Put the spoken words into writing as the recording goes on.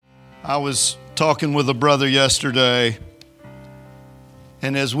I was talking with a brother yesterday,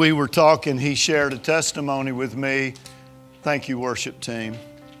 and as we were talking, he shared a testimony with me. Thank you, worship team.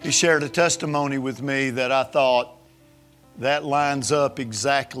 He shared a testimony with me that I thought that lines up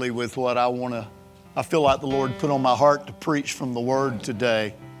exactly with what I feel like the Lord put on my heart to preach from the Word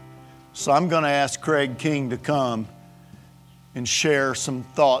today. So I'm going to ask Craig King to come and share some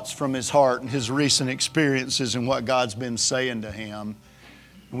thoughts from his heart and his recent experiences and what God's been saying to him.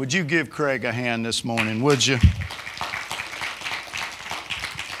 Would you give Craig a hand this morning, would you?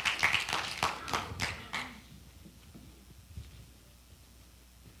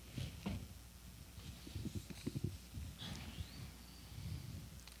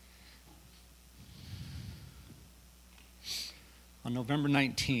 On November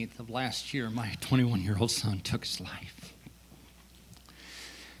 19th of last year, my 21-year-old son took his life.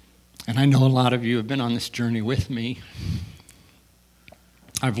 And I know a lot of you have been on this journey with me.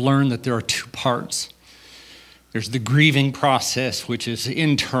 I've learned that there are two parts. There's the grieving process, which is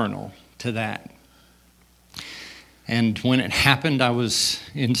internal to that. And when it happened, I was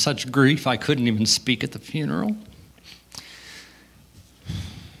in such grief, I couldn't even speak at the funeral.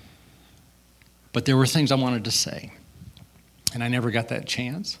 But there were things I wanted to say, and I never got that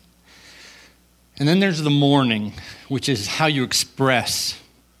chance. And then there's the mourning, which is how you express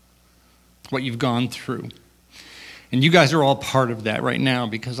what you've gone through. And you guys are all part of that right now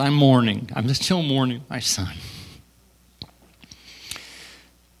because I'm mourning. I'm still mourning my son.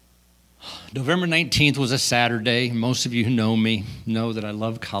 November 19th was a Saturday. Most of you who know me know that I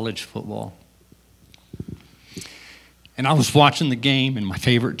love college football. And I was watching the game in my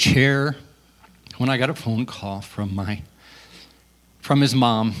favorite chair when I got a phone call from his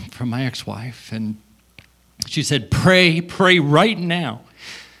mom, from my ex-wife. And she said, pray right now.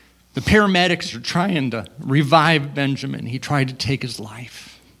 The paramedics are trying to revive Benjamin. He tried to take his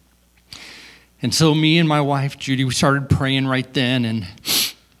life. And so me and my wife, Judy, we started praying right then. And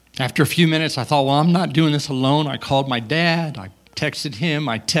after a few minutes, I thought, well, I'm not doing this alone. I called my dad. I texted him.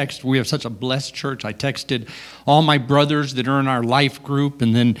 We have such a blessed church. I texted all my brothers that are in our life group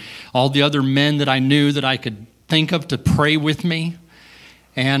and then all the other men that I knew that I could think of to pray with me.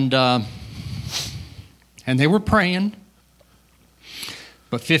 And they were praying.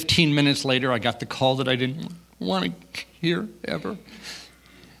 But 15 minutes later, I got the call that I didn't want to hear ever.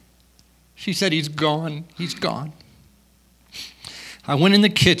 She said, he's gone. He's gone. I went in the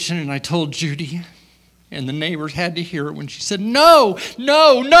kitchen and I told Judy, and the neighbors had to hear it when she said, no,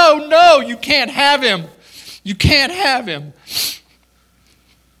 you can't have him. You can't have him.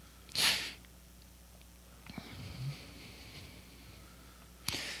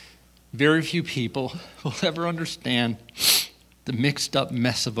 Very few people will ever understand the mixed up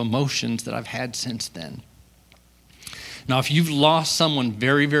mess of emotions that I've had since then. Now, if you've lost someone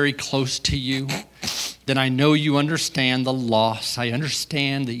very, very close to you, then I know you understand the loss. I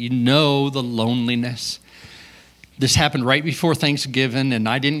understand that you know the loneliness. This happened right before Thanksgiving, and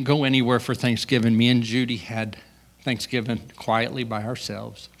I didn't go anywhere for Thanksgiving. Me and Judy had Thanksgiving quietly by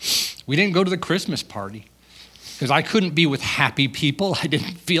ourselves. We didn't go to the Christmas party because I couldn't be with happy people. I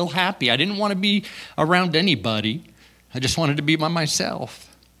didn't feel happy. I didn't want to be around anybody. I just wanted to be by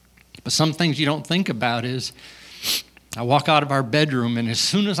myself. But some things you don't think about is I walk out of our bedroom, and as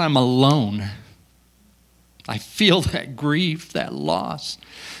soon as I'm alone, I feel that grief, that loss,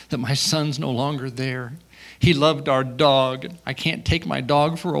 that my son's no longer there. He loved our dog. I can't take my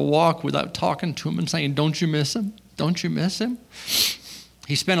dog for a walk without talking to him and saying, don't you miss him? Don't you miss him?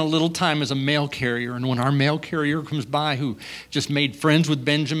 He spent a little time as a mail carrier, and when our mail carrier comes by who just made friends with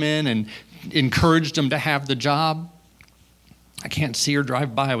Benjamin and encouraged him to have the job, I can't see her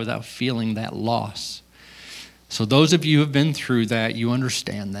drive by without feeling that loss. So those of you who have been through that, you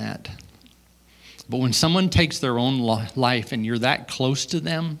understand that. But when someone takes their own life and you're that close to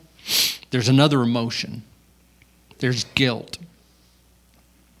them, there's another emotion. There's guilt.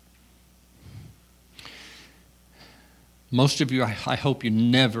 Most of you, I hope you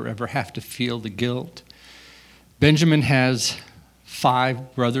never, ever have to feel the guilt. Benjamin has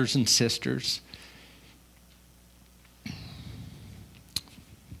 5 brothers and sisters.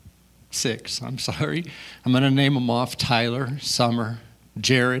 6, I'm sorry. I'm going to name them off: Tyler, Summer,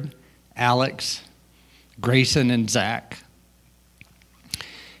 Jared, Alex, Grayson, and Zach.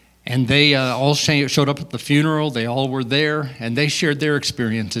 And they all showed up at the funeral. They all were there, and they shared their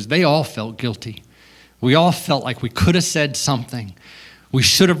experiences. They all felt guilty. We all felt like we could have said something. We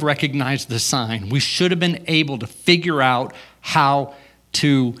should have recognized the sign. We should have been able to figure out how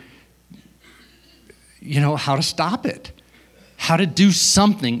to stop it, how to do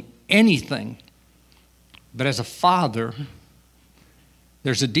something, anything. But as a father,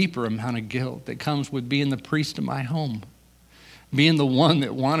 there's a deeper amount of guilt that comes with being the priest of my home, being the one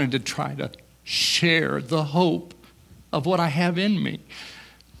that wanted to try to share the hope of what I have in me.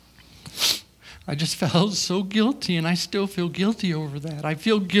 I just felt so guilty, and I still feel guilty over that. I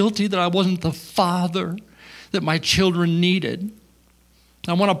feel guilty that I wasn't the father that my children needed.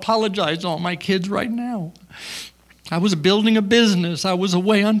 I want to apologize to all my kids right now. I was building a business. I was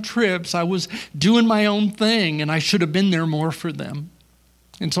away on trips. I was doing my own thing, and I should have been there more for them.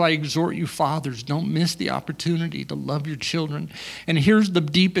 And so I exhort you, fathers, don't miss the opportunity to love your children. And here's the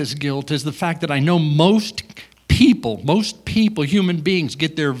deepest guilt, is the fact that I know most people, human beings,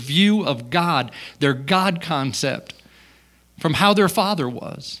 get their view of God, their God concept, from how their father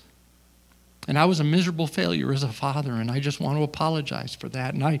was. And I was a miserable failure as a father, and I just want to apologize for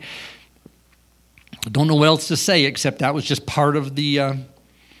that. And I don't know what else to say except that was just part of the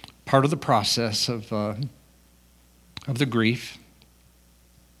process of the grief.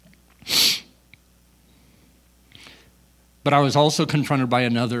 But I was also confronted by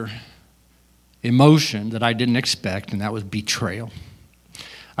another emotion that I didn't expect, and that was betrayal.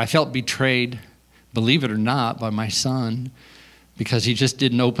 I felt betrayed, believe it or not, by my son, because he just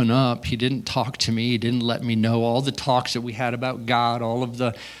didn't open up. He didn't talk to me. He didn't let me know all the talks that we had about God, all of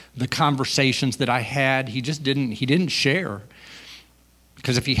the conversations that I had. He didn't share.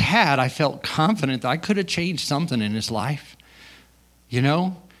 Because if he had, I felt confident that I could have changed something in his life, you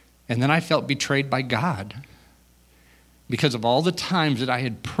know? And then I felt betrayed by God because of all the times that I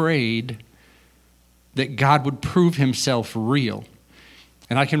had prayed that God would prove himself real.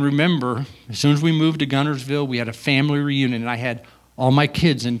 And I can remember, as soon as we moved to Guntersville, we had a family reunion, and I had all my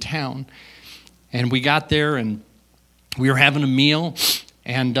kids in town. And we got there, and we were having a meal,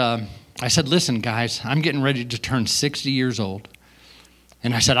 and I said, listen, guys, I'm getting ready to turn 60 years old.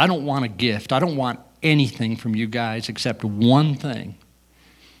 And I said, I don't want a gift. I don't want anything from you guys except one thing.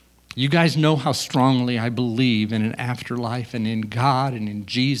 You guys know how strongly I believe in an afterlife and in God and in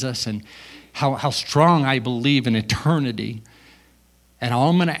Jesus, and how strong I believe in eternity. And all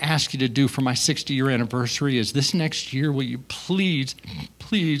I'm going to ask you to do for my 60-year anniversary is this next year, will you please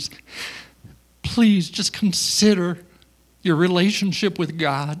just consider your relationship with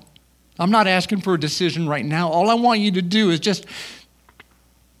God? I'm not asking for a decision right now. All I want you to do is just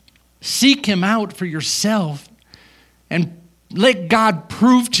seek him out for yourself and let God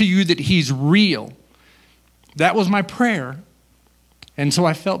prove to you that he's real. That was my prayer. And so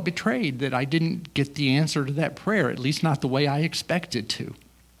I felt betrayed that I didn't get the answer to that prayer, at least not the way I expected to.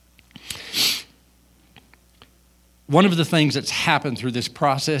 One of the things that's happened through this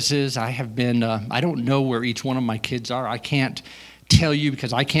process is I have been, I don't know where each one of my kids are. I can't tell you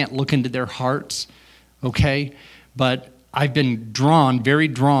because I can't look into their hearts, okay? But I've been very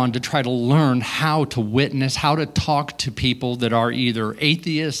drawn to try to learn how to witness, how to talk to people that are either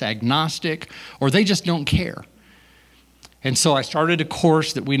atheists, agnostic, or they just don't care. And so I started a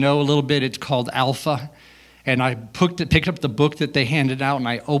course that we know a little bit. It's called Alpha. And I picked up the book that they handed out, and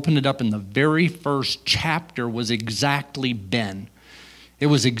I opened it up, and the very first chapter was exactly Ben. It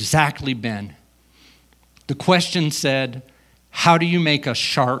was exactly Ben. The question said, how do you make a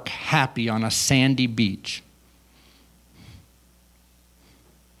shark happy on a sandy beach?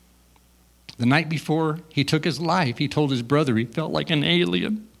 The night before he took his life, he told his brother he felt like an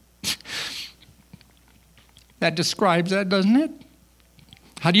alien. That describes that, doesn't it?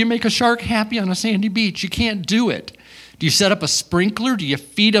 How do you make a shark happy on a sandy beach? You can't do it. Do you set up a sprinkler? Do you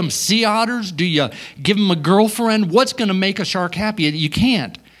feed them sea otters? Do you give them a girlfriend? What's going to make a shark happy? You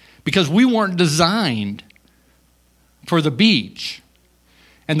can't, because we weren't designed for the beach.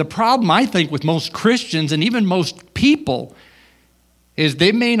 And the problem, I think, with most Christians and even most people is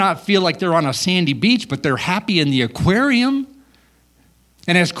they may not feel like they're on a sandy beach, but they're happy in the aquarium.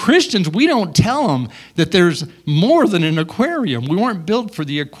 And as Christians, we don't tell them that there's more than an aquarium. We weren't built for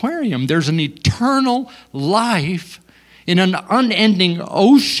the aquarium. There's an eternal life in an unending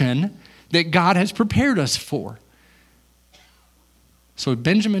ocean that God has prepared us for. So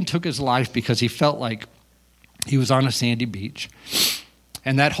Benjamin took his life because he felt like he was on a sandy beach.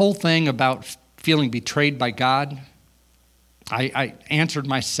 And that whole thing about feeling betrayed by God, I answered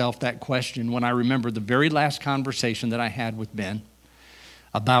myself that question when I remember the very last conversation that I had with Ben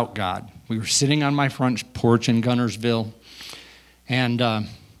about God. We were sitting on my front porch in Guntersville, and I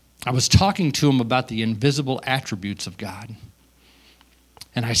was talking to him about the invisible attributes of God.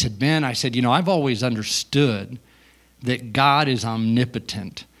 And I said, Ben, I've always understood that God is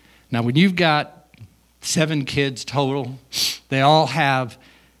omnipotent. Now, when you've got 7 kids total, they all have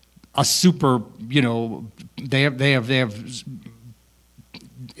a super, they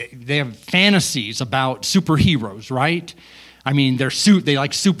have fantasies about superheroes, right? I mean, they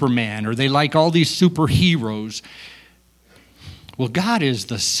like Superman, or they like all these superheroes. Well, God is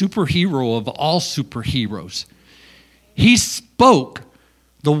the superhero of all superheroes. He spoke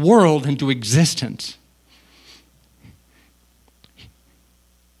the world into existence.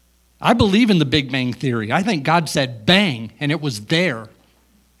 I believe in the Big Bang Theory. I think God said bang, and it was there.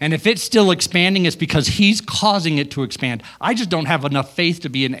 And if it's still expanding, it's because he's causing it to expand. I just don't have enough faith to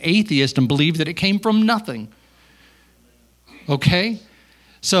be an atheist and believe that it came from nothing. Okay?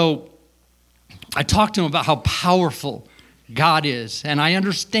 So I talked to him about how powerful God is. And I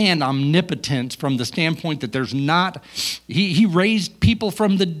understand omnipotence from the standpoint that there's not, he raised people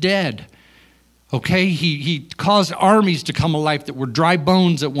from the dead. Okay, he caused armies to come alive that were dry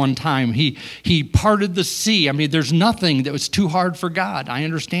bones at one time. He parted the sea. I mean, there's nothing that was too hard for God. I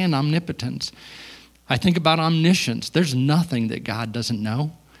understand omnipotence. I think about omniscience. There's nothing that God doesn't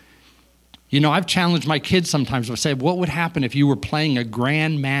know. You know, I've challenged my kids sometimes. I say, what would happen if you were playing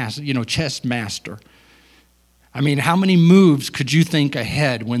a chess master? I mean, how many moves could you think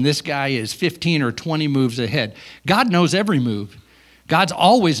ahead when this guy is 15 or 20 moves ahead? God knows every move. God's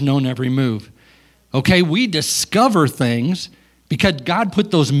always known every move. Okay, we discover things because God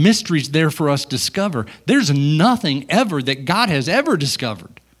put those mysteries there for us to discover. There's nothing ever that God has ever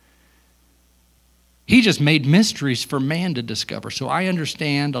discovered. He just made mysteries for man to discover. So I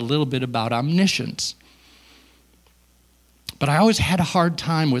understand a little bit about omniscience. But I always had a hard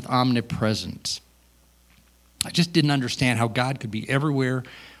time with omnipresence. I just didn't understand how God could be everywhere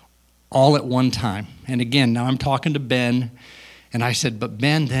all at one time. And again, now I'm talking to Ben, and I said, but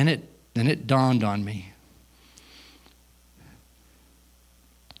Ben, then it dawned on me.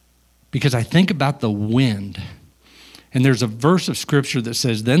 Because I think about the wind. And there's a verse of Scripture that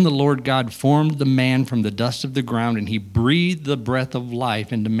says, then the Lord God formed the man from the dust of the ground, and he breathed the breath of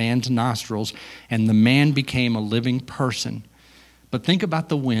life into man's nostrils, and the man became a living person. But think about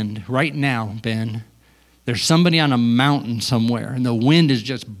the wind. Right now, Ben, there's somebody on a mountain somewhere, and the wind is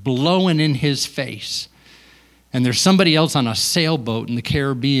just blowing in his face. And there's somebody else on a sailboat in the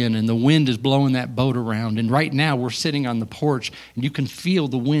Caribbean, and the wind is blowing that boat around. And right now, we're sitting on the porch, and you can feel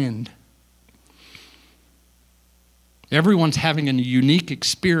the wind. Everyone's having a unique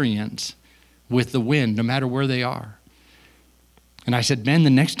experience with the wind, no matter where they are. And I said, Ben, the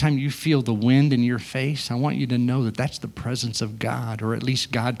next time you feel the wind in your face, I want you to know that that's the presence of God, or at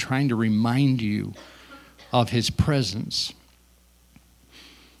least God trying to remind you of his presence.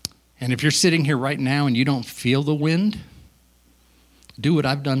 And if you're sitting here right now and you don't feel the wind, do what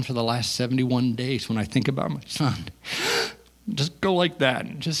I've done for the last 71 days when I think about my son. Just go like that.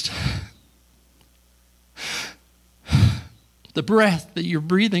 And just the breath that you're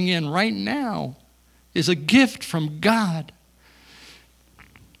breathing in right now is a gift from God.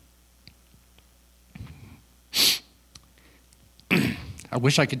 I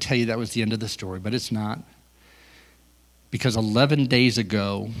wish I could tell you that was the end of the story, but it's not. Because 11 days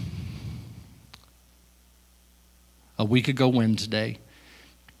ago, a week ago Wednesday,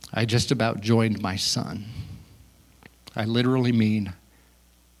 I just about joined my son. I literally mean,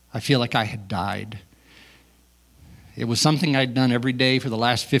 I feel like I had died. It was something I'd done every day for the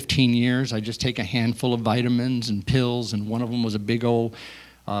last 15 years. I just take a handful of vitamins and pills, and one of them was a big old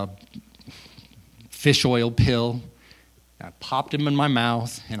fish oil pill. I popped them in my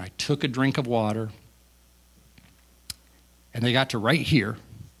mouth, and I took a drink of water, and they got to right here,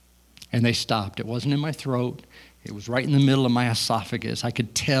 and they stopped. It wasn't in my throat. It was right in the middle of my esophagus. I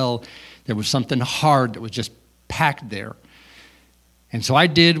could tell there was something hard that was just packed there. And so I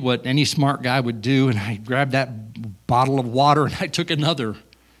did what any smart guy would do, and I grabbed that bottle of water, and I took another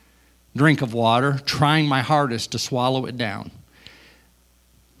drink of water, trying my hardest to swallow it down.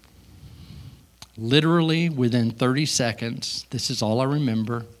 Literally within 30 seconds, this is all I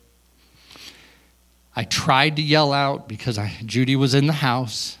remember, I tried to yell out because Judy was in the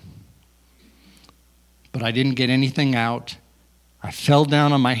house, but I didn't get anything out. I fell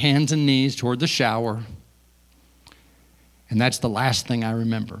down on my hands and knees toward the shower, and that's the last thing I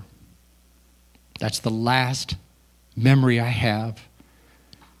remember. That's the last memory I have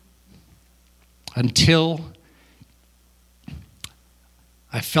until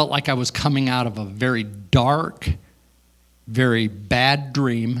I felt like I was coming out of a very dark, very bad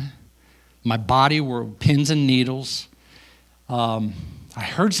dream. My body were pins and needles. I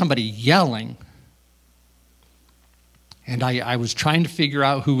heard somebody yelling. And I was trying to figure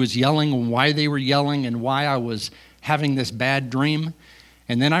out who was yelling and why they were yelling and why I was having this bad dream.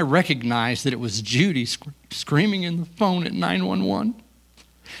 And then I recognized that it was Judy screaming in the phone at 911.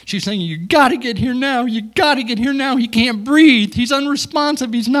 She's saying, you got to get here now. You got to get here now. He can't breathe. He's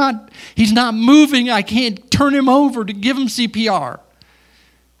unresponsive. He's not moving. I can't turn him over to give him CPR.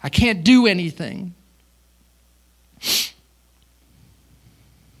 I can't do anything.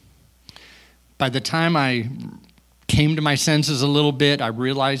 By the time I came to my senses a little bit, I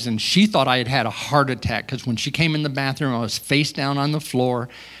realized, and she thought I had had a heart attack, because when she came in the bathroom, I was face down on the floor.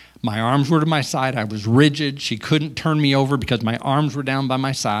 My arms were to my side. I was rigid. She couldn't turn me over because my arms were down by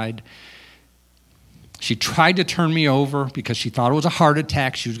my side. She tried to turn me over because she thought it was a heart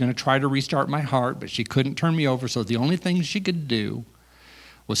attack. She was going to try to restart my heart, but she couldn't turn me over. So the only thing she could do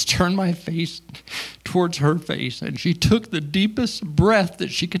was turn my face towards her face. And she took the deepest breath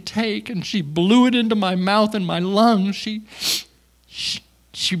that she could take, and she blew it into my mouth and my lungs.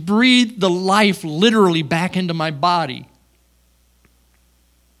 She breathed the life literally back into my body.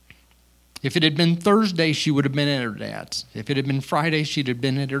 If it had been Thursday, she would have been at her dad's. If it had been Friday, she'd have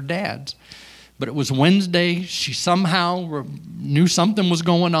been at her dad's. But it was Wednesday. She somehow knew something was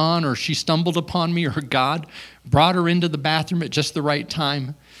going on, or she stumbled upon me, or God brought her into the bathroom at just the right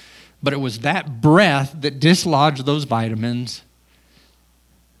time. But it was that breath that dislodged those vitamins.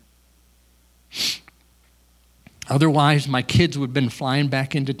 Otherwise, my kids would have been flying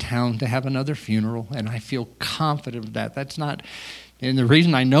back into town to have another funeral, and I feel confident of that. That's not... And the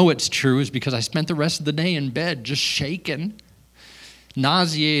reason I know it's true is because I spent the rest of the day in bed just shaken,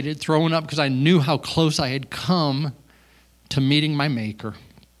 nauseated, throwing up, because I knew how close I had come to meeting my Maker.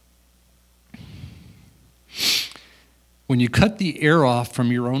 When you cut the air off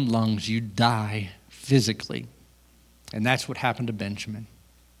from your own lungs, you die physically. And that's what happened to Benjamin.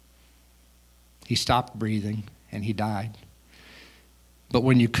 He stopped breathing and he died. But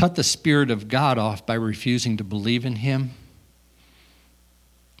when you cut the Spirit of God off by refusing to believe in him,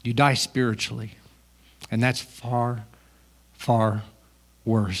 you die spiritually. And that's far, far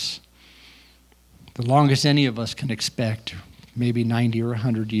worse. The longest any of us can expect, maybe 90 or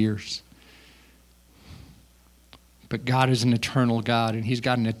 100 years. But God is an eternal God, and he's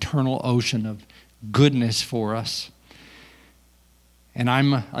got an eternal ocean of goodness for us. And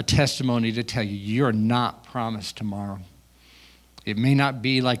I'm a testimony to tell you, you're not promised tomorrow. It may not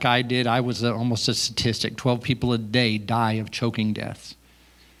be like I did. I was almost a statistic. 12 people a day die of choking deaths.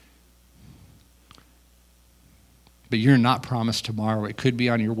 But you're not promised tomorrow. It could be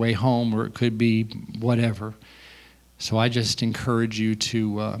on your way home, or it could be whatever. So I just encourage you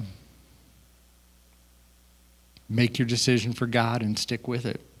to make your decision for God and stick with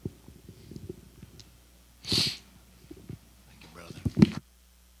it. Thank you, brother.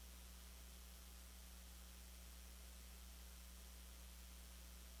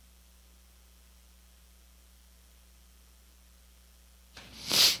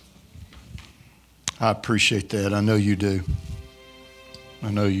 I appreciate that. I know you do.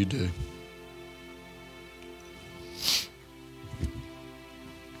 I know you do.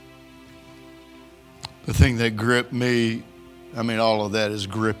 The thing that gripped me, I mean, all of that is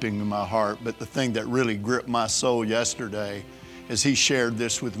gripping my heart, but the thing that really gripped my soul yesterday as he shared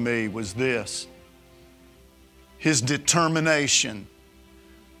this with me was this: his determination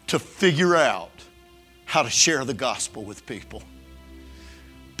to figure out how to share the gospel with people.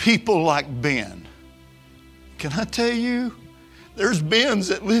 People like Ben. Can I tell you, there's Bens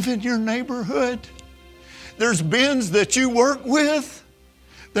that live in your neighborhood. There's Bens that you work with.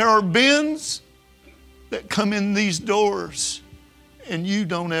 There are Bens that come in these doors and you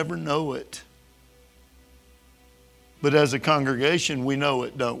don't ever know it. But as a congregation, we know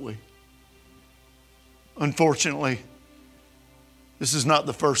it, don't we? Unfortunately, this is not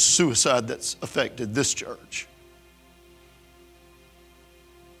the first suicide that's affected this church.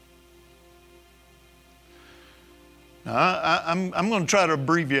 Now, I'm going to try to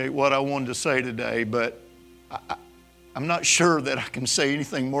abbreviate what I wanted to say today, but I'm not sure that I can say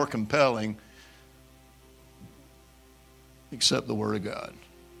anything more compelling except the Word of God.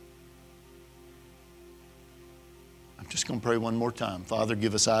 I'm just going to pray one more time. Father,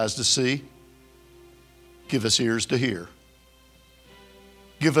 give us eyes to see. Give us ears to hear.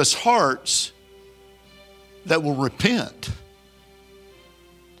 Give us hearts that will repent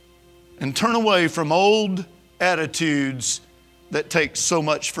and turn away from old attitudes that take so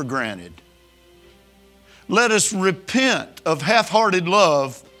much for granted. Let us repent of half-hearted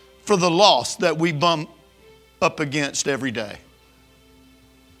love for the lost that we bump up against every day.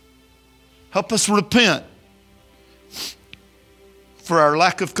 Help us repent for our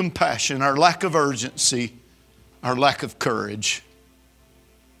lack of compassion, our lack of urgency, our lack of courage.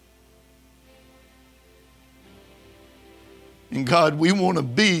 And God, we want to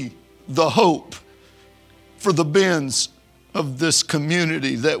be the hope for the Bens of this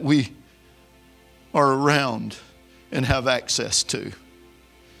community that we are around and have access to.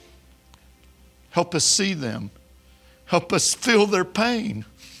 Help us see them. Help us feel their pain.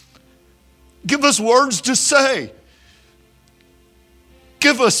 Give us words to say.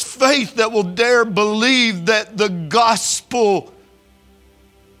 Give us faith that will dare believe that the gospel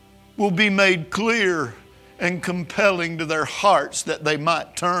will be made clear and compelling to their hearts, that they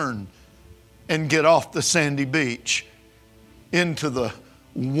might turn and get off the sandy beach into the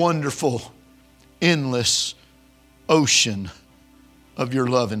wonderful, endless ocean of your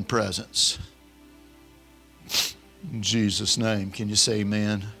love and presence. In Jesus' name, can you say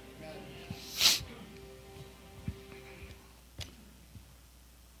amen?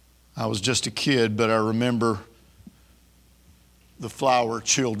 I was just a kid, but I remember the flower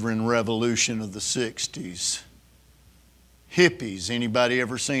children revolution of the 60s. Hippies. Anybody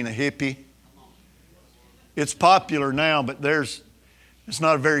ever seen a hippie? It's popular now, but it's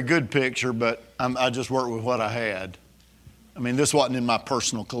not a very good picture, but I just worked with what I had. I mean, this wasn't in my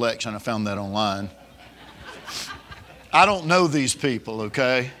personal collection. I found that online. I don't know these people,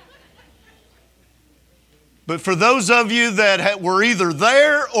 okay? But for those of you that were either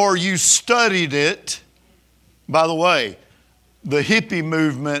there or you studied it, by the way, the hippie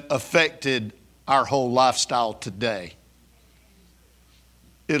movement affected our whole lifestyle today.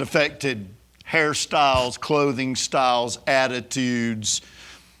 It affected hairstyles, clothing styles, attitudes.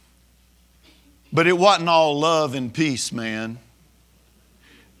 But it wasn't all love and peace, man.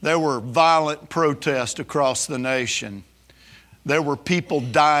 There were violent protests across the nation. There were people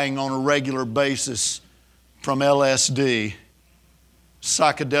dying on a regular basis from LSD,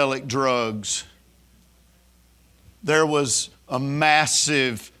 psychedelic drugs. There was a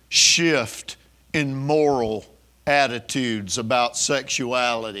massive shift in moral attitudes about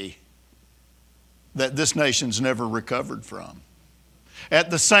sexuality that this nation's never recovered from.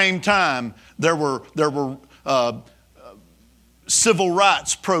 At the same time, there were civil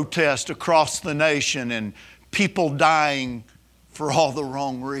rights protests across the nation and people dying for all the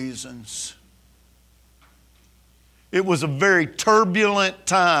wrong reasons. It was a very turbulent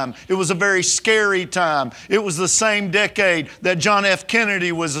time. It was a very scary time. It was the same decade that John F.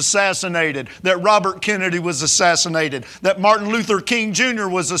 Kennedy was assassinated, that Robert Kennedy was assassinated, that Martin Luther King Jr.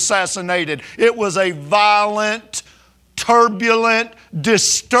 was assassinated. It was a violent, turbulent,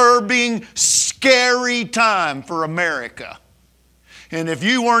 disturbing, scary time for America. And if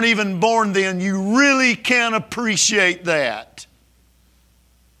you weren't even born then, you really can't appreciate that.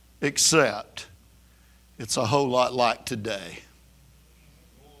 Except it's a whole lot like today.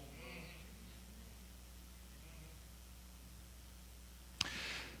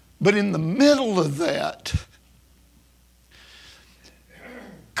 But in the middle of that,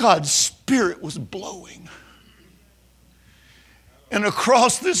 God's Spirit was blowing. And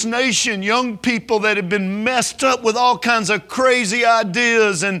across this nation, young people that had been messed up with all kinds of crazy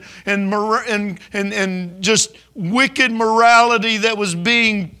ideas and just wicked morality that was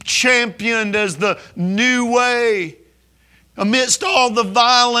being championed as the new way. Amidst all the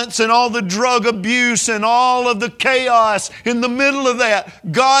violence and all the drug abuse and all of the chaos, in the middle of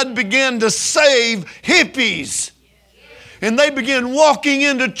that, God began to save hippies. And they began walking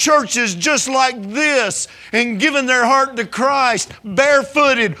into churches just like this and giving their heart to Christ,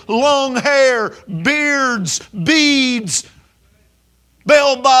 barefooted, long hair, beards, beads,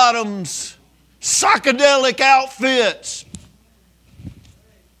 bell bottoms, psychedelic outfits.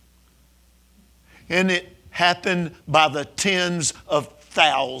 And it happened by the tens of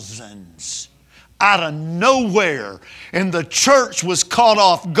thousands. Out of nowhere. And the church was caught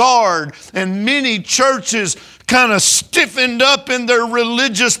off guard, and many churches kind of stiffened up in their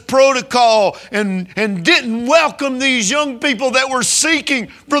religious protocol and didn't welcome these young people that were seeking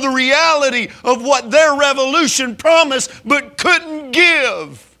for the reality of what their revolution promised but couldn't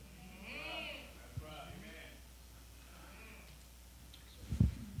give.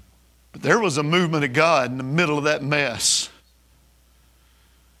 But there was a movement of God in the middle of that mess.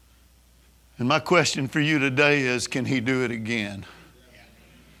 And my question for you today is, can He do it again?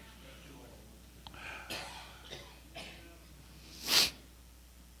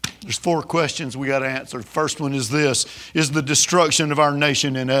 There's 4 questions we got to answer. The first one is this: is the destruction of our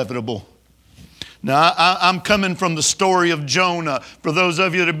nation inevitable? Now, I'm coming from the story of Jonah. For those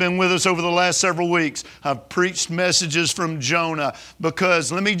of you that have been with us over the last several weeks, I've preached messages from Jonah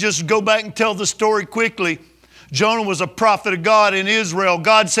because, let me just go back and tell the story quickly. Jonah was a prophet of God in Israel.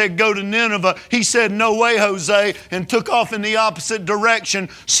 God said, go to Nineveh. He said, no way, Jose, and took off in the opposite direction.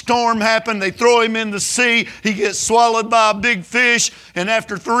 Storm happened. They throw him in the sea. He gets swallowed by a big fish. And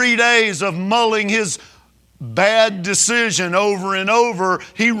after 3 days of mulling his bad decision over and over.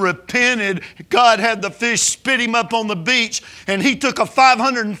 He repented. God had the fish spit him up on the beach, and he took a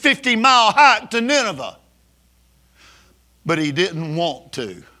 550-mile hike to Nineveh. But he didn't want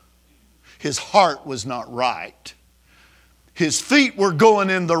to. His heart was not right. His feet were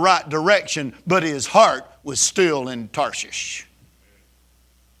going in the right direction, but his heart was still in Tarshish.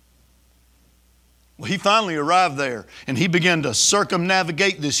 Well, he finally arrived there, and he began to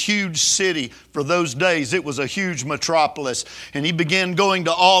circumnavigate this huge city. For those days, it was a huge metropolis. And he began going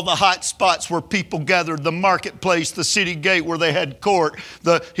to all the hot spots where people gathered, the marketplace, the city gate where they had court.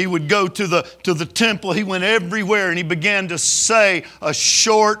 He would go to the temple. He went everywhere, and he began to say a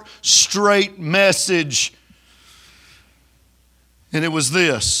short, straight message. And it was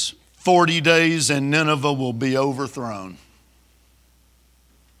this: 40 days and Nineveh will be overthrown.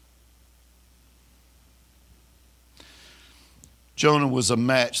 Jonah was a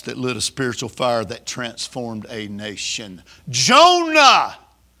match that lit a spiritual fire that transformed a nation. Jonah,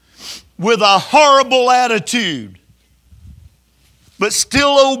 with a horrible attitude, but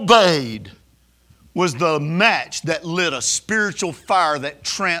still obeyed, was the match that lit a spiritual fire that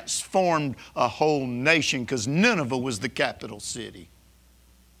transformed a whole nation, because Nineveh was the capital city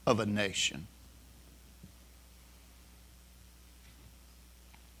of a nation.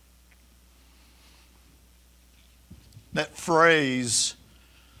 That phrase,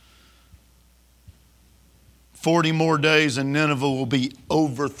 40 more days and Nineveh will be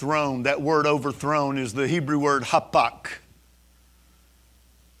overthrown. That word overthrown is the Hebrew word hapak.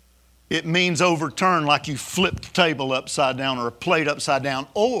 It means overturn, like you flipped a table upside down or a plate upside down.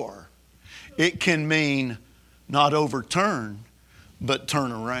 Or it can mean not overturn, but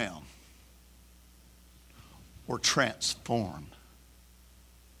turn around or transform.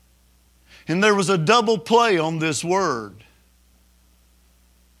 And there was a double play on this word.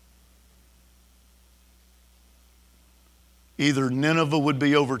 Either Nineveh would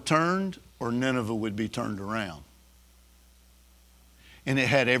be overturned or Nineveh would be turned around. And it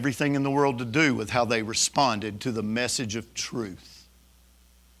had everything in the world to do with how they responded to the message of truth.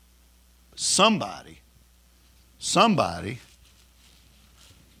 Somebody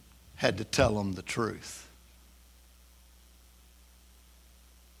had to tell them the truth.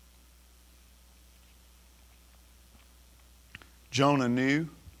 Jonah knew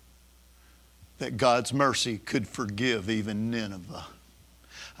that God's mercy could forgive even Nineveh.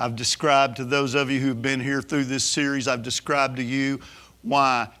 I've described to those of you who've been here through this series, I've described to you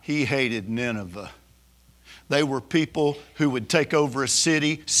why he hated Nineveh. They were people who would take over a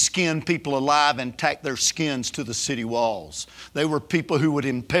city, skin people alive, and tack their skins to the city walls. They were people who would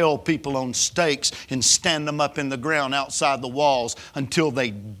impale people on stakes and stand them up in the ground outside the walls until they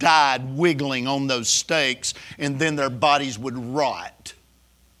died wiggling on those stakes, and then their bodies would rot.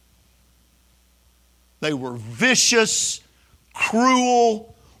 They were vicious,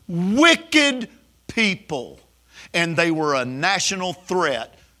 cruel, wicked people, and they were a national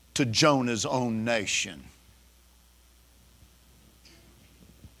threat to Jonah's own nation.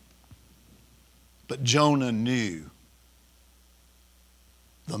 But Jonah knew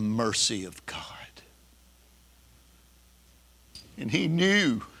the mercy of God. And he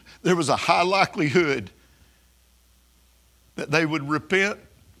knew there was a high likelihood that they would repent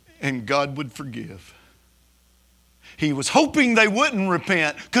and God would forgive. He was hoping they wouldn't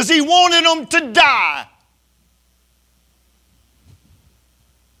repent because he wanted them to die.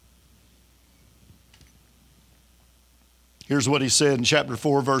 Here's what he said in chapter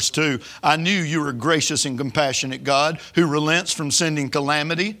 4, verse 2. I knew you were a gracious and compassionate God who relents from sending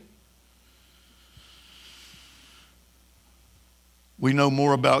calamity. We know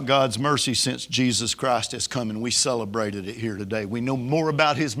more about God's mercy since Jesus Christ has come, and we celebrated it here today. We know more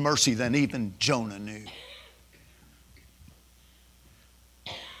about His mercy than even Jonah knew.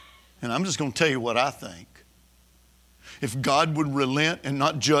 And I'm just going to tell you what I think. If God would relent and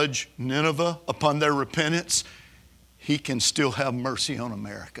not judge Nineveh upon their repentance, He can still have mercy on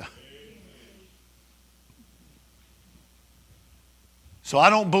America. So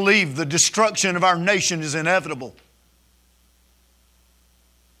I don't believe the destruction of our nation is inevitable.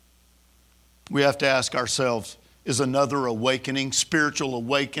 We have to ask ourselves, is another awakening, spiritual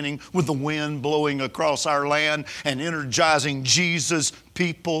awakening, with the wind blowing across our land and energizing Jesus'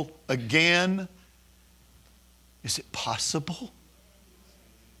 people again? Is it possible?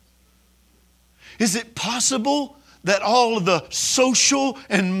 Is it possible that all of the social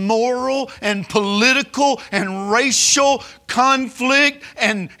and moral and political and racial conflict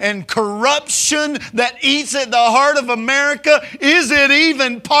and corruption that eats at the heart of America, is it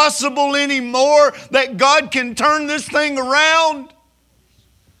even possible anymore that God can turn this thing around?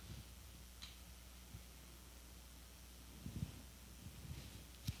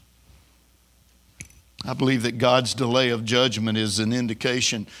 I believe that God's delay of judgment is an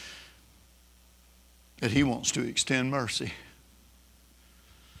indication that He wants to extend mercy.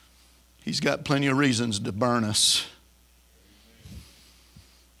 He's got plenty of reasons to burn us.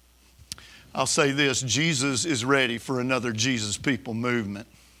 I'll say this, Jesus is ready for another Jesus People movement.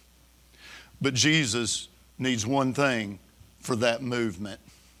 But Jesus needs one thing for that movement: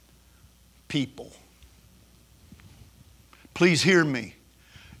 people. Please hear me.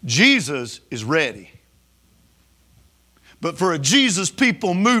 Jesus is ready. But for a Jesus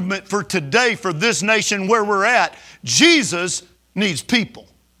People movement for today, for this nation where we're at, Jesus needs people.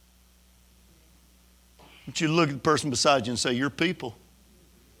 I want you to look at the person beside you and say, "You're people.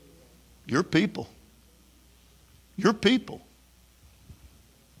 You're people. You're people."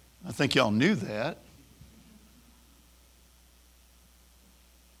 I think y'all knew that.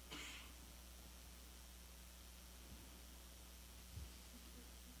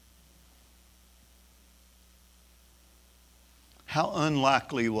 How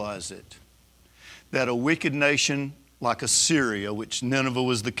unlikely was it that a wicked nation like Assyria, which Nineveh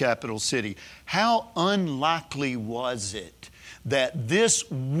was the capital city, how unlikely was it that this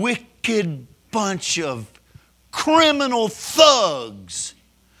wicked bunch of criminal thugs,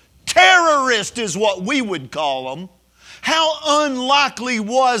 terrorists is what we would call them, how unlikely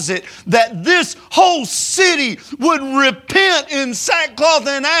was it that this whole city would repent in sackcloth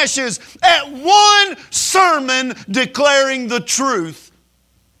and ashes at one sermon declaring the truth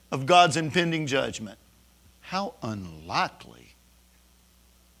of God's impending judgment? How unlikely.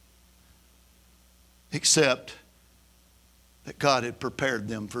 Except that God had prepared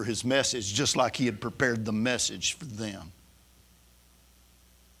them for His message, just like He had prepared the message for them.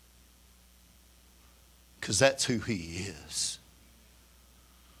 Because that's who He is.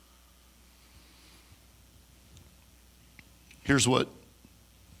 Here's what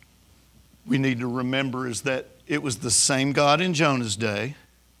we need to remember is that it was the same God in Jonah's day.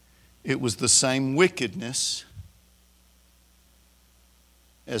 It was the same wickedness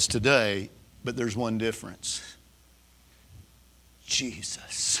as today, but there's one difference.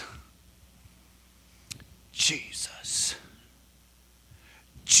 Jesus. Jesus.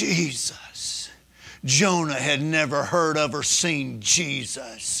 Jesus. Jonah had never heard of or seen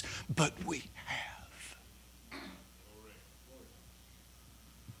Jesus, but we have.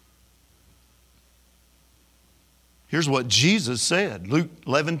 Here's what Jesus said, Luke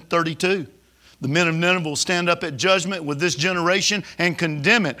 11:32. The men of Nineveh will stand up at judgment with this generation and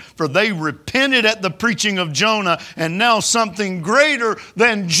condemn it, for they repented at the preaching of Jonah, and now something greater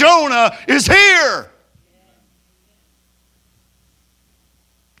than Jonah is here.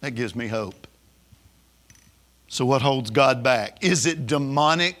 That gives me hope. So what holds God back? Is it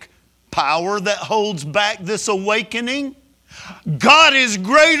demonic power that holds back this awakening? God is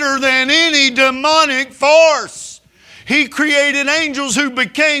greater than any demonic force. He created angels who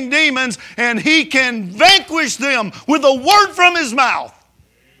became demons, and He can vanquish them with a word from His mouth.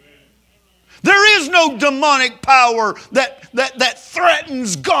 There is no demonic power that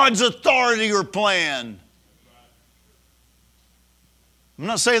threatens God's authority or plan. I'm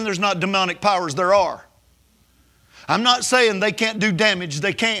not saying there's not demonic powers, there are. I'm not saying they can't do damage,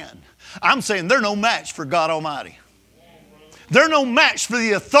 they can. I'm saying they're no match for God Almighty. They're no match for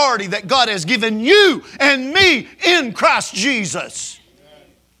the authority that God has given you and me in Christ Jesus.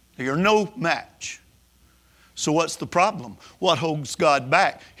 They are no match. So what's the problem? What holds God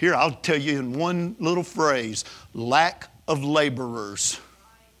back? Here, I'll tell you in one little phrase: lack of laborers.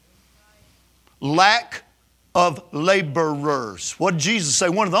 Lack of laborers. What did Jesus say?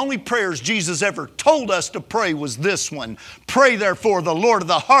 One of the only prayers Jesus ever told us to pray was this one: pray therefore the Lord of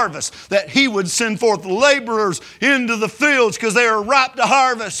the harvest that He would send forth laborers into the fields, because they are ripe to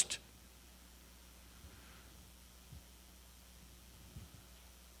harvest.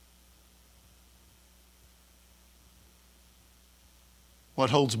 What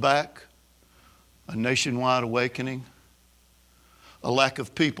holds back a nationwide awakening? A lack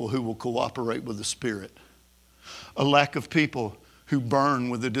of people who will cooperate with the Spirit. A lack of people who burn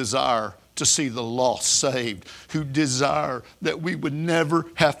with a desire to see the lost saved, who desire that we would never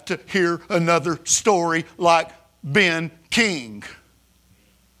have to hear another story like Ben King.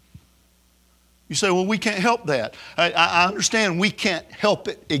 You say, well, we can't help that. I understand we can't help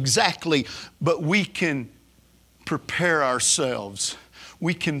it exactly, but we can prepare ourselves.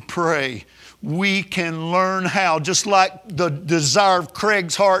 We can pray. We can learn how, just like the desire of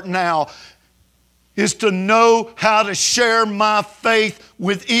Craig's heart now is to know how to share my faith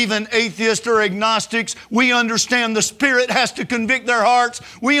with even atheists or agnostics. We understand the Spirit has to convict their hearts.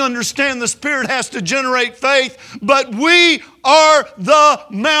 We understand the Spirit has to generate faith, but we are the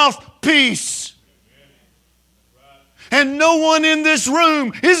mouthpiece. And no one in this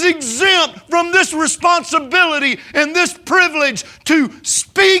room is exempt from this responsibility and this privilege to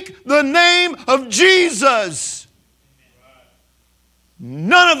speak the name of Jesus.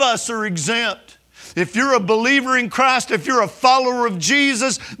 None of us are exempt. If you're a believer in Christ, if you're a follower of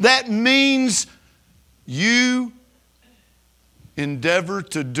Jesus, that means you endeavor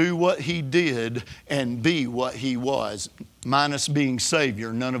to do what He did and be what He was. Minus being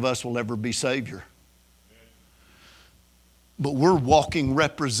Savior, none of us will ever be Savior. But we're walking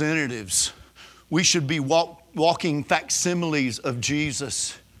representatives. We should be walking facsimiles of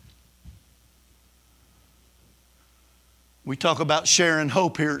Jesus. We talk about sharing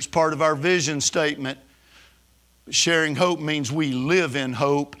hope here. It's part of our vision statement. Sharing hope means we live in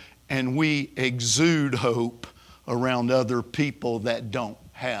hope and we exude hope around other people that don't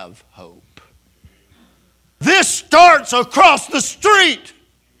have hope. This starts across the street.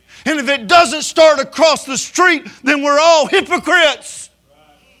 And if it doesn't start across the street, then we're all hypocrites.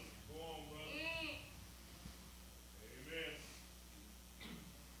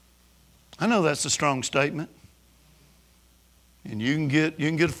 I know that's a strong statement. And you can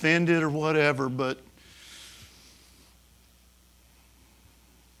get offended or whatever, but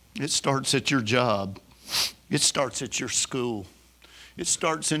it starts at your job. It starts at your school. It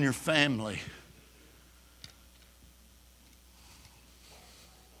starts in your family.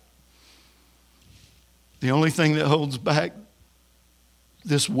 The only thing that holds back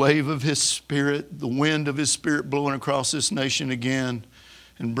this wave of His Spirit, the wind of His Spirit blowing across this nation again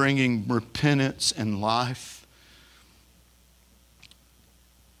and bringing repentance and life,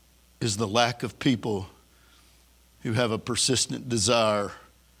 is the lack of people who have a persistent desire,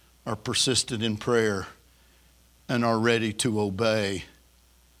 are persistent in prayer, and are ready to obey.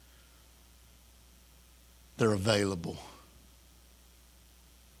 They're available.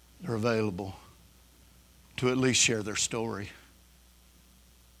 They're available to at least share their story.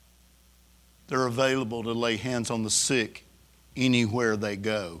 They're available to lay hands on the sick anywhere they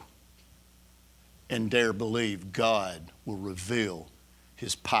go and dare believe God will reveal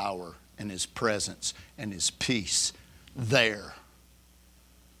His power and His presence and His peace there.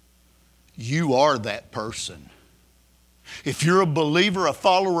 You are that person. If you're a believer, a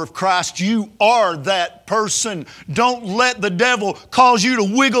follower of Christ, you are that person. Don't let the devil cause you to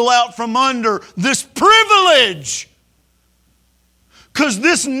wiggle out from under this privilege. Because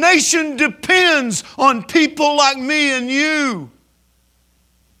this nation depends on people like me and you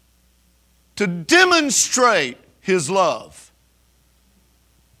to demonstrate His love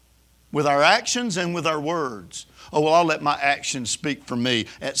with our actions and with our words. Oh, well, I'll let my actions speak for me.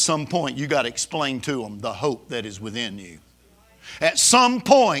 At some point, you got to explain to them the hope that is within you. At some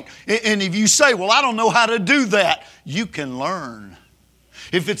point, and if you say, well, I don't know how to do that, you can learn.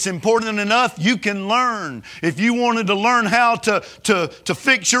 If it's important enough, you can learn. If you wanted to learn how to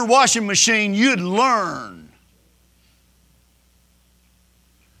fix your washing machine, you'd learn.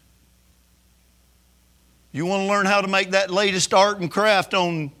 You want to learn how to make that latest art and craft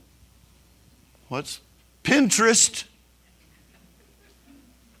on Pinterest?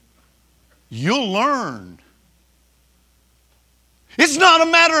 You'll learn. It's not a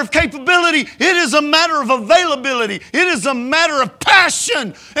matter of capability. It is a matter of availability. It is a matter of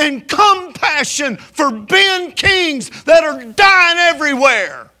passion and compassion for Ben Kings that are dying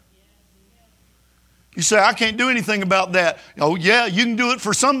everywhere. You say, I can't do anything about that. Oh yeah, you can do it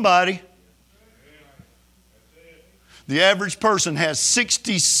for somebody. The average person has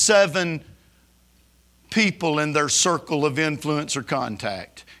 67 people in their circle of influence or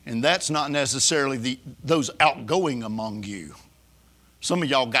contact. And that's not necessarily those outgoing among you. Some of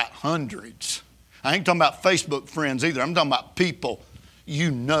y'all got hundreds. I ain't talking about Facebook friends either. I'm talking about people you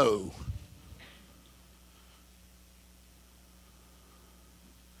know.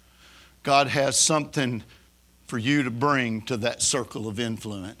 God has something for you to bring to that circle of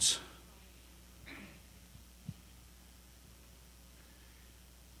influence.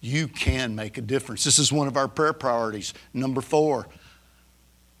 You can make a difference. This is one of our prayer priorities. Number 4,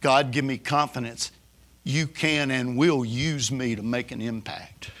 God, give me confidence. You can and will use me to make an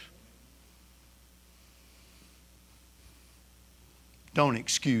impact. Don't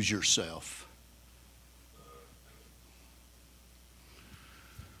excuse yourself.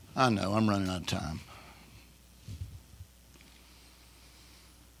 I know, I'm running out of time.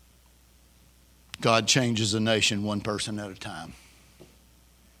 God changes a nation one person at a time.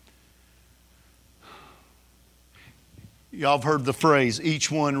 Y'all have heard the phrase, each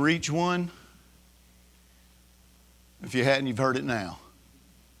one reach one? If you hadn't, you've heard it now.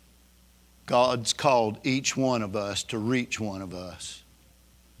 God's called each one of us to reach one of us.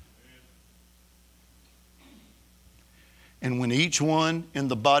 And when each one in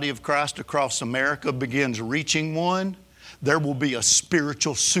the body of Christ across America begins reaching one, there will be a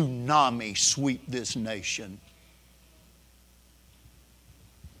spiritual tsunami sweep this nation.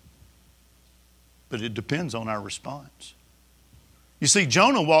 But it depends on our response. You see,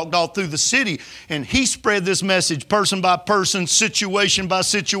 Jonah walked all through the city and he spread this message person by person, situation by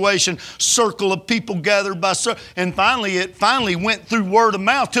situation, circle of people gathered by circle. And finally, it went through word of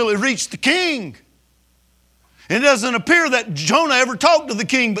mouth till it reached the king. It doesn't appear that Jonah ever talked to the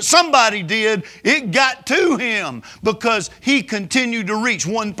king, but somebody did. It got to him because he continued to reach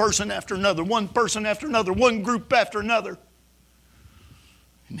one person after another, one person after another, one group after another.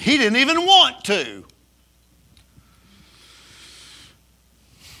 And he didn't even want to.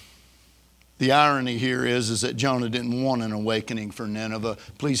 The irony here is that Jonah didn't want an awakening for Nineveh.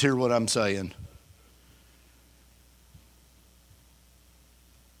 Please hear what I'm saying.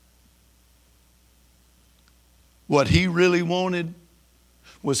 What he really wanted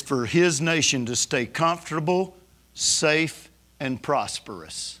was for his nation to stay comfortable, safe, and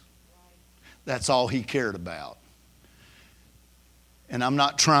prosperous. That's all he cared about. And I'm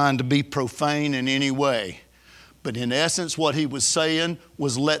not trying to be profane in any way. But in essence, what he was saying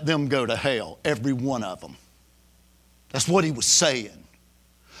was let them go to hell, every one of them. That's what he was saying.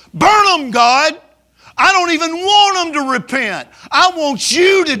 Burn them, God. I don't even want them to repent. I want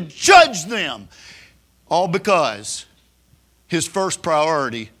you to judge them. All because his first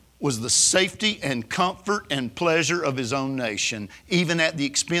priority was the safety and comfort and pleasure of his own nation, even at the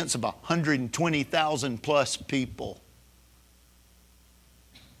expense of 120,000 plus people.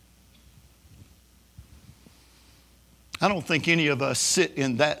 I don't think any of us sit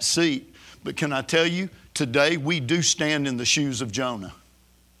in that seat, but can I tell you, today we do stand in the shoes of Jonah.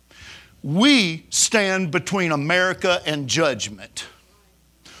 We stand between America and judgment.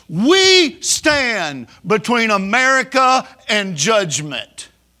 We stand between America and judgment.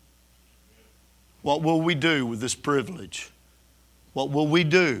 What will we do with this privilege? What will we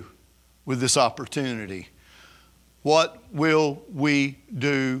do with this opportunity? What will we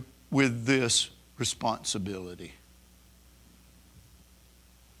do with this responsibility?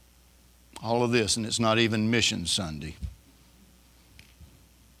 All of this, and it's not even Mission Sunday.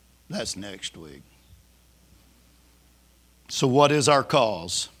 That's next week. So what is our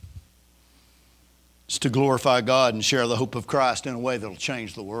cause? It's to glorify God and share the hope of Christ in a way that will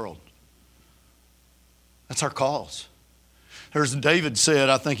change the world. That's our cause. As David said,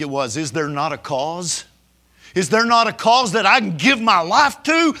 I think it was, is there not a cause? Is there not a cause that I can give my life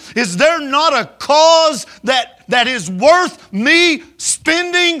to? Is there not a cause that is worth me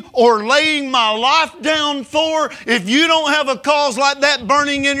spending or laying my life down for? If you don't have a cause like that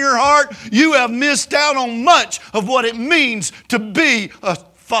burning in your heart, you have missed out on much of what it means to be a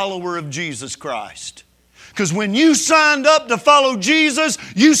follower of Jesus Christ. Because when you signed up to follow Jesus,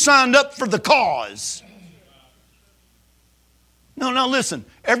 you signed up for the cause. No, listen.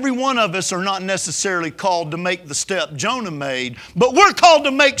 Every one of us are not necessarily called to make the step Jonah made, but we're called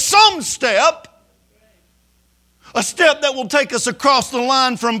to make some step. A step that will take us across the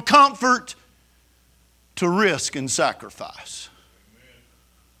line from comfort to risk and sacrifice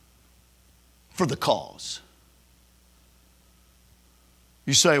for the cause.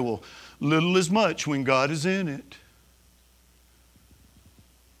 You say, well, little is much when God is in it.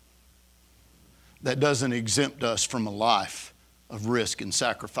 That doesn't exempt us from a life of risk and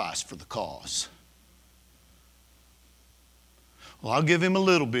sacrifice for the cause. Well, I'll give him a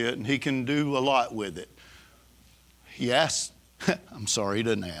little bit and he can do a lot with it. He asks, I'm sorry, he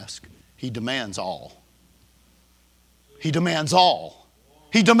doesn't ask. He demands all. He demands all.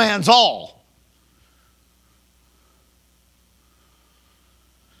 He demands all.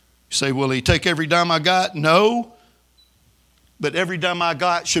 You say, will he take every dime I got? No, but every dime I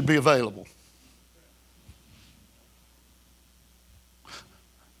got should be available.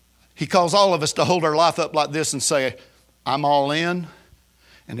 He calls all of us to hold our life up like this and say, I'm all in,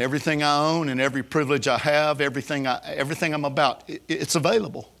 and everything I own and every privilege I have, everything I'm about, it's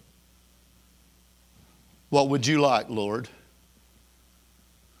available. What would you like, Lord?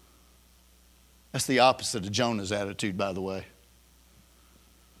 That's the opposite of Jonah's attitude, by the way.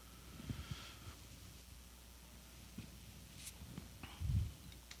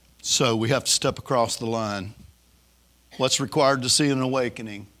 So we have to step across the line. What's required to see an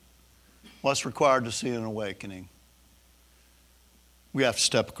awakening? What's required to see an awakening? We have to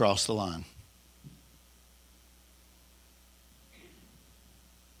step across the line.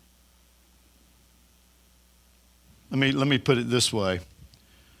 Let me put it this way.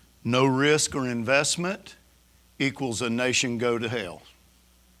 No risk or investment equals a nation go to hell.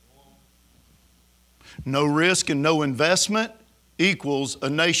 No risk and no investment equals a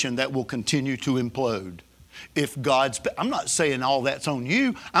nation that will continue to implode. If I'm not saying all that's on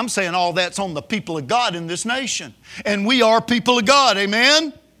you. I'm saying all that's on the people of God in this nation. And we are people of God,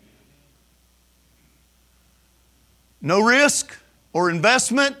 amen? No risk or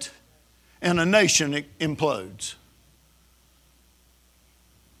investment, and a nation implodes.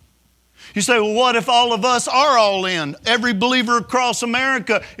 You say, well, what if all of us are all in? Every believer across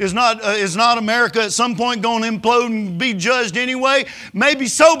America is not America at some point going to implode and be judged anyway? Maybe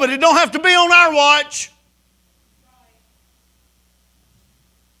so, but it don't have to be on our watch.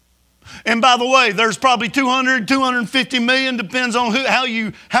 And by the way, there's probably 200, 250 million, depends on how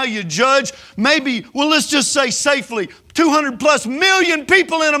you judge. Maybe, well, let's just say safely, 200 plus million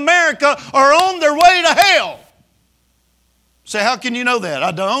people in America are on their way to hell. Say, how can you know that?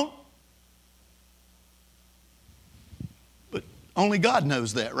 I don't. But only God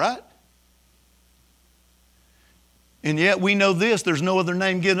knows that, right? And yet we know this, there's no other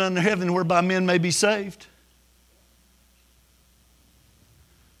name given under heaven whereby men may be saved.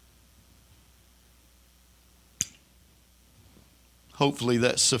 Hopefully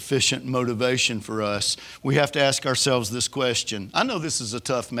that's sufficient motivation for us. We have to ask ourselves this question. I know this is a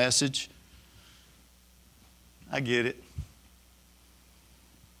tough message. I get it.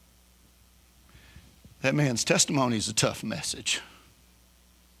 That man's testimony is a tough message.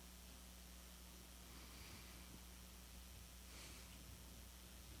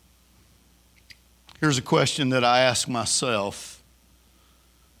 Here's a question that I ask myself.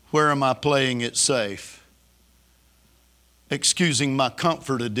 Where am I playing it safe? Excusing my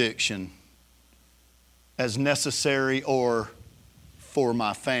comfort addiction as necessary or for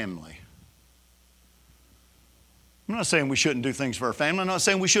my family. I'm not saying we shouldn't do things for our family. I'm not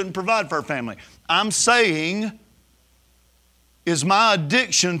saying we shouldn't provide for our family. I'm saying, is my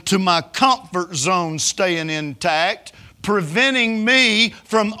addiction to my comfort zone staying intact, preventing me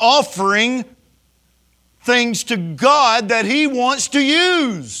from offering things to God that He wants to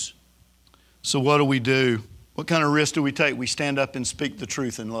use? So what do? What kind of risk do we take? We stand up and speak the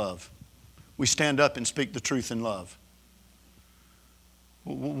truth in love. We stand up and speak the truth in love.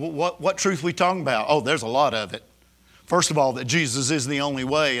 What truth are we talking about? Oh, there's a lot of it. First of all, that Jesus is the only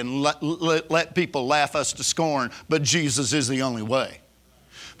way, and let people laugh us to scorn, but Jesus is the only way.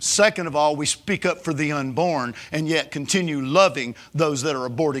 Second of all, we speak up for the unborn and yet continue loving those that are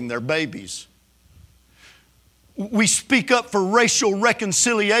aborting their babies. We speak up for racial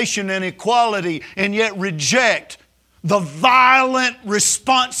reconciliation and equality and yet reject the violent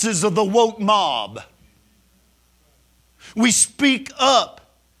responses of the woke mob. We speak up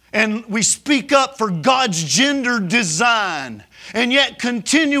and we speak up for God's gender design and yet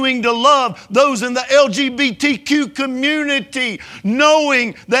continuing to love those in the LGBTQ community,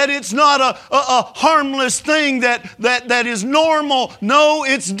 knowing that it's not a harmless thing that is normal. No,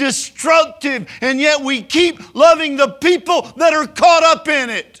 it's destructive. And yet we keep loving the people that are caught up in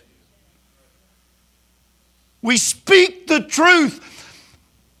it. We speak the truth,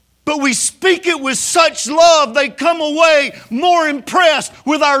 but we speak it with such love, they come away more impressed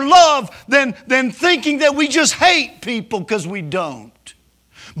with our love than thinking that we just hate people, because we don't.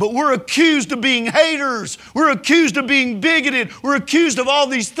 But we're accused of being haters. We're accused of being bigoted. We're accused of all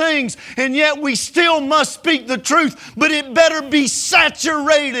these things. And yet we still must speak the truth. But it better be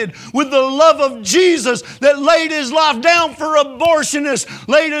saturated with the love of Jesus that laid His life down for abortionists,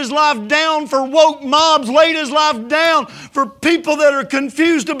 laid His life down for woke mobs, laid His life down for people that are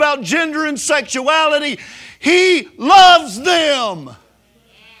confused about gender and sexuality. He loves them.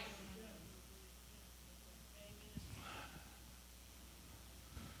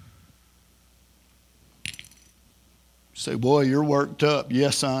 Say, boy, you're worked up.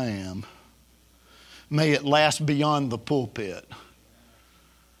 Yes, I am. May it last beyond the pulpit.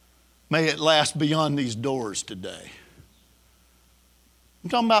 May it last beyond these doors today.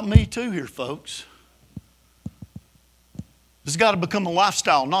 I'm talking about me too here, folks. This has got to become a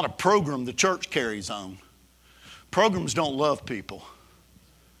lifestyle, not a program the church carries on. Programs don't love people.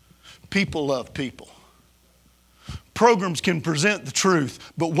 People love people. Programs can present the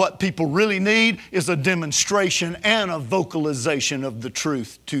truth, but what people really need is a demonstration and a vocalization of the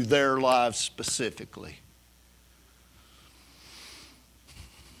truth to their lives specifically.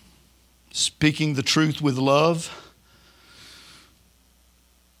 Speaking the truth with love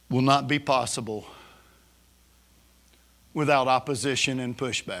will not be possible without opposition and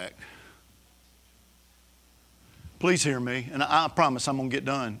pushback. Please hear me, and I promise I'm going to get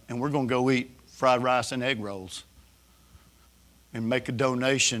done, and we're going to go eat fried rice and egg rolls and make a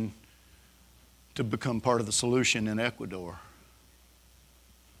donation to become part of the solution in Ecuador.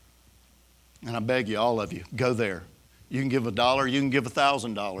 And I beg you, all of you, go there. You can give $1, you can give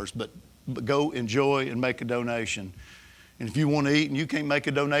 $1,000, but go enjoy and make a donation. And if you want to eat and you can't make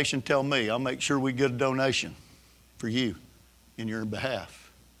a donation, tell me. I'll make sure we get a donation for you in your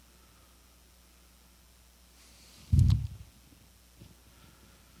behalf.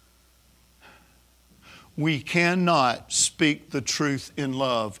 We cannot speak the truth in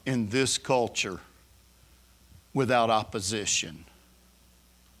love in this culture without opposition.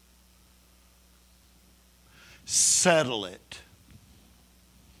 Settle it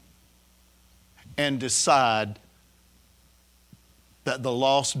and decide that the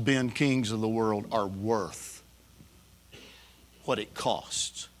lost Ben Kings of the world are worth what it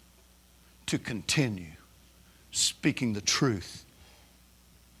costs to continue speaking the truth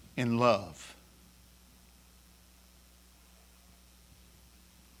in love.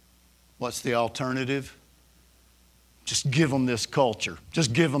 What's the alternative? Just give them this culture.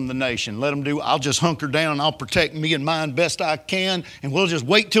 Just give them the nation. Let them do, I'll just hunker down and I'll protect me and mine best I can, and we'll just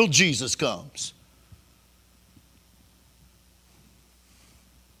wait till Jesus comes.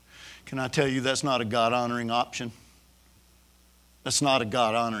 Can I tell you that's not a God-honoring option? That's not a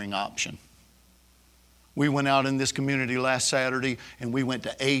God-honoring option. We went out in this community last Saturday and we went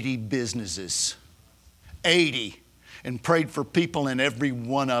to 80 businesses. 80. And prayed for people in every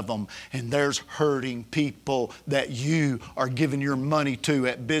one of them. And there's hurting people that you are giving your money to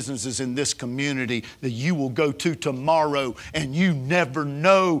at businesses in this community that you will go to tomorrow, and you never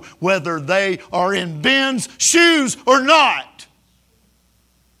know whether they are in Ben's shoes or not.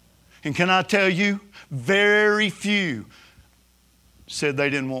 And can I tell you, very few said they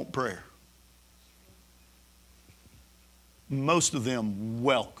didn't want prayer. Most of them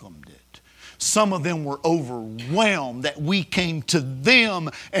welcomed it. Some of them were overwhelmed that we came to them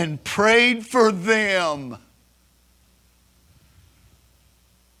and prayed for them.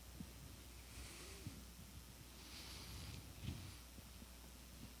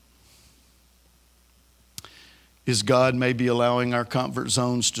 Is God maybe allowing our comfort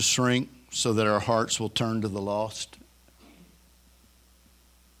zones to shrink so that our hearts will turn to the lost?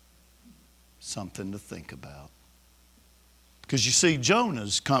 Something to think about. Because you see,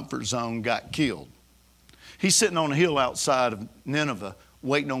 Jonah's comfort zone got killed. He's sitting on a hill outside of Nineveh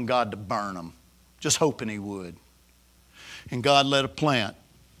waiting on God to burn him, just hoping he would. And God let a plant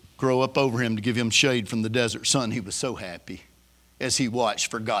grow up over him to give him shade from the desert sun. He was so happy as he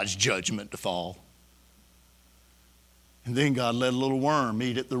watched for God's judgment to fall. And then God let a little worm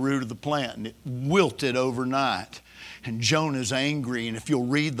eat at the root of the plant, and it wilted overnight. And Jonah's angry, and if you'll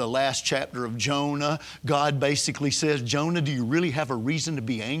read the last chapter of Jonah, God basically says, Jonah, do you really have a reason to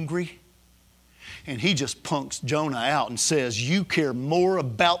be angry? And he just punks Jonah out and says, you care more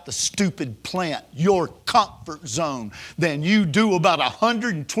about the stupid plant, your comfort zone, than you do about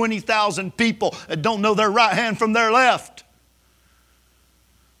 120,000 people that don't know their right hand from their left.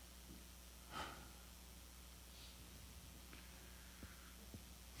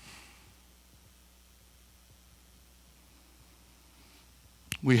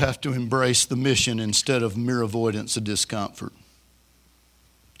 We have to embrace the mission instead of mere avoidance of discomfort.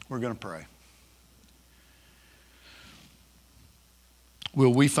 We're going to pray.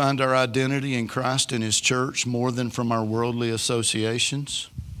 Will we find our identity in Christ and His church more than from our worldly associations?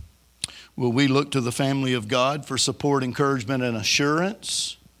 Will we look to the family of God for support, encouragement, and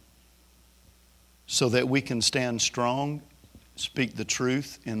assurance so that we can stand strong, speak the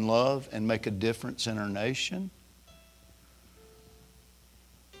truth in love, and make a difference in our nation?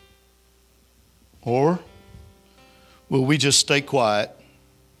 Or will we just stay quiet,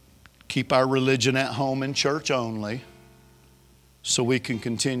 keep our religion at home in church only, so we can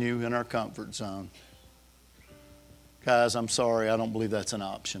continue in our comfort zone? Guys, I'm sorry, I don't believe that's an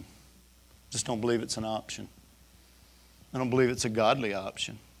option. Just don't believe it's an option. I don't believe it's a godly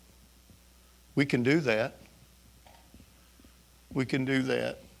option. We can do that. We can do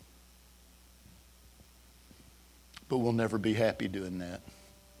that. But we'll never be happy doing that.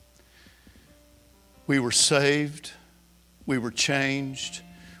 We were saved. We were changed.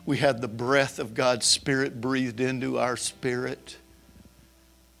 We had the breath of God's Spirit breathed into our spirit.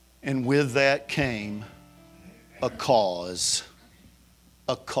 And with that came a cause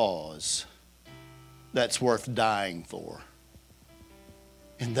that's worth dying for.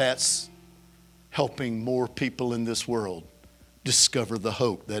 And that's helping more people in this world discover the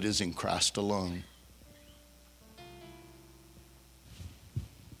hope that is in Christ alone.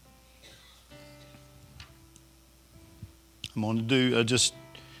 I'm going to do, I just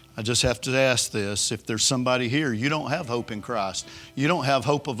have to ask this. If there's somebody here, you don't have hope in Christ. You don't have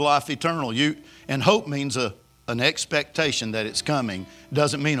hope of life eternal. And hope means a an expectation that it's coming.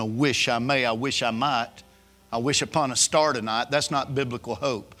 Doesn't mean a wish I may, I wish I might. I wish upon a star tonight. That's not biblical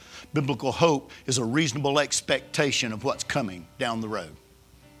hope. Biblical hope is a reasonable expectation of what's coming down the road.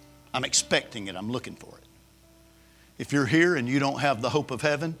 I'm expecting it. I'm looking for it. If you're here and you don't have the hope of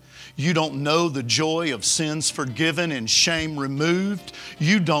heaven, you don't know the joy of sins forgiven and shame removed,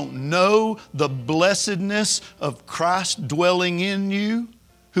 you don't know the blessedness of Christ dwelling in you,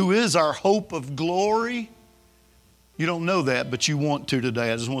 who is our hope of glory, you don't know that, but you want to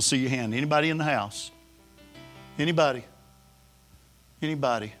today. I just want to see your hand. Anybody in the house? Anybody?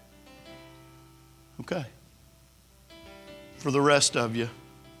 Anybody? Okay. For the rest of you,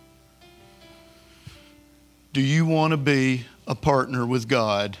 do you want to be a partner with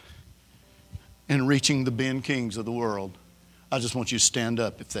God in reaching the Ben Kings of the world? I just want you to stand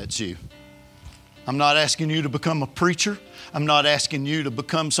up if that's you. I'm not asking you to become a preacher. I'm not asking you to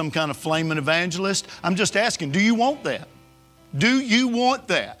become some kind of flaming evangelist. I'm just asking, do you want that? Do you want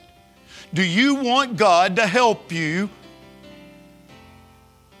that? Do you want God to help you?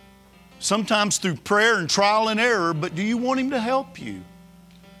 Sometimes through prayer and trial and error, but do you want Him to help you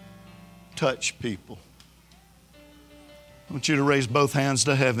touch people? I want you to raise both hands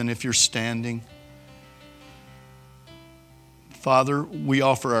to heaven if you're standing. Father, we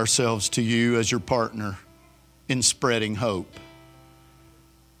offer ourselves to you as your partner in spreading hope.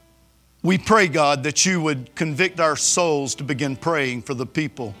 We pray, God, that you would convict our souls to begin praying for the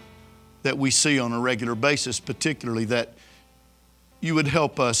people that we see on a regular basis, particularly that you would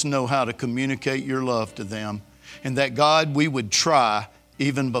help us know how to communicate your love to them, and that, God, we would try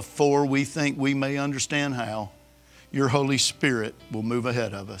even before we think we may understand how. Your Holy Spirit will move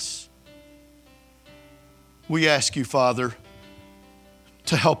ahead of us. We ask you, Father,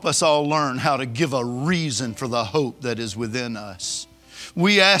 to help us all learn how to give a reason for the hope that is within us.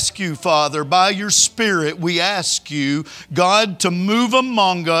 We ask you, Father, by your Spirit, we ask you, God, to move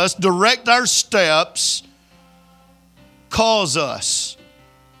among us, direct our steps, cause us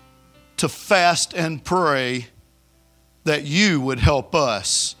to fast and pray that you would help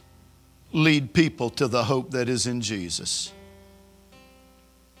us lead people to the hope that is in Jesus.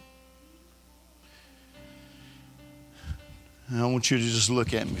 And I want you to just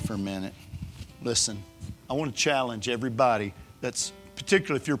look at me for a minute. Listen, I want to challenge everybody that's,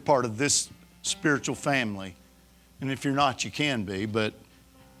 particularly if you're part of this spiritual family, and if you're not, you can be, but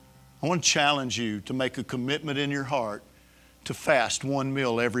I want to challenge you to make a commitment in your heart to fast one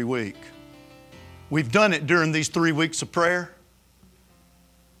meal every week. We've done it during these 3 weeks of prayer.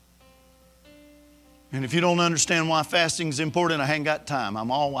 And if you don't understand why fasting is important, I ain't got time.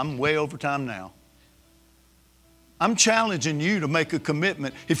 I'm way over time now. I'm challenging you to make a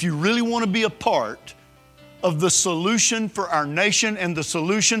commitment. If you really want to be a part of the solution for our nation and the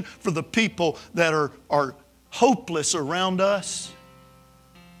solution for the people that are hopeless around us,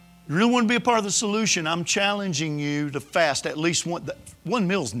 you really want to be a part of the solution, I'm challenging you to fast at least one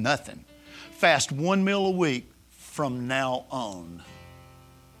meal's nothing. Fast one meal a week from now on.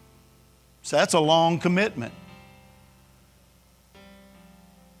 So that's a long commitment.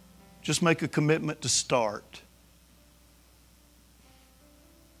 Just make a commitment to start.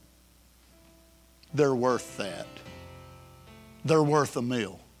 They're worth that. They're worth a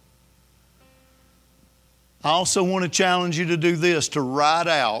meal. I also want to challenge you to do this, to write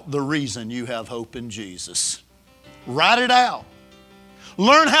out the reason you have hope in Jesus. Write it out.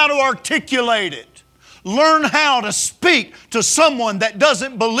 Learn how to articulate it. Learn how to speak to someone that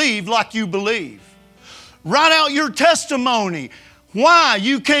doesn't believe like you believe. Write out your testimony, why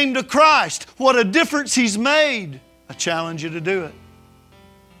you came to Christ, what a difference He's made. I challenge you to do it.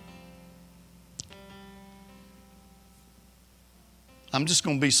 I'm just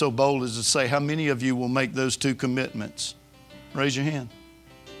going to be so bold as to say, how many of you will make those two commitments? Raise your hand.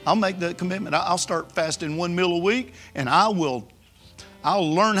 I'll make that commitment. I'll start fasting one meal a week, and I'll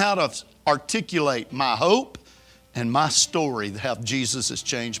learn how to articulate my hope and my story, how Jesus has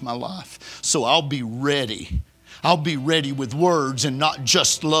changed my life. So I'll be ready. I'll be ready with words and not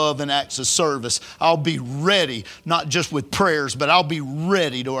just love and acts of service. I'll be ready, not just with prayers, but I'll be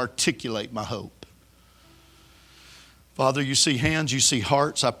ready to articulate my hope. Father, you see hands, you see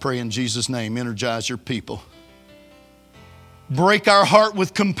hearts. I pray in Jesus' name, energize your people. Break our heart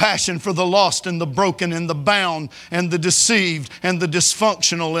with compassion for the lost and the broken and the bound and the deceived and the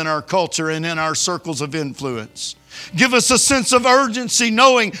dysfunctional in our culture and in our circles of influence. Give us a sense of urgency,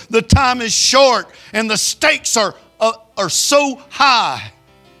 knowing the time is short and the stakes are so high.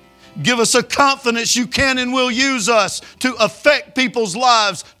 Give us a confidence you can and will use us to affect people's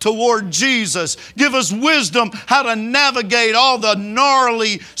lives toward Jesus. Give us wisdom how to navigate all the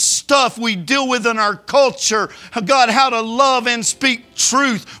gnarly stuff we deal with in our culture. God, how to love and speak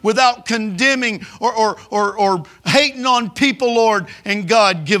truth without condemning or hating on people, Lord. And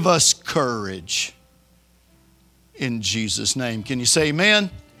God, give us courage. In Jesus' name. Can you say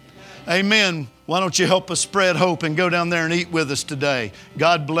amen? Amen. Why don't you help us spread hope and go down there and eat with us today?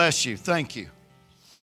 God bless you. Thank you.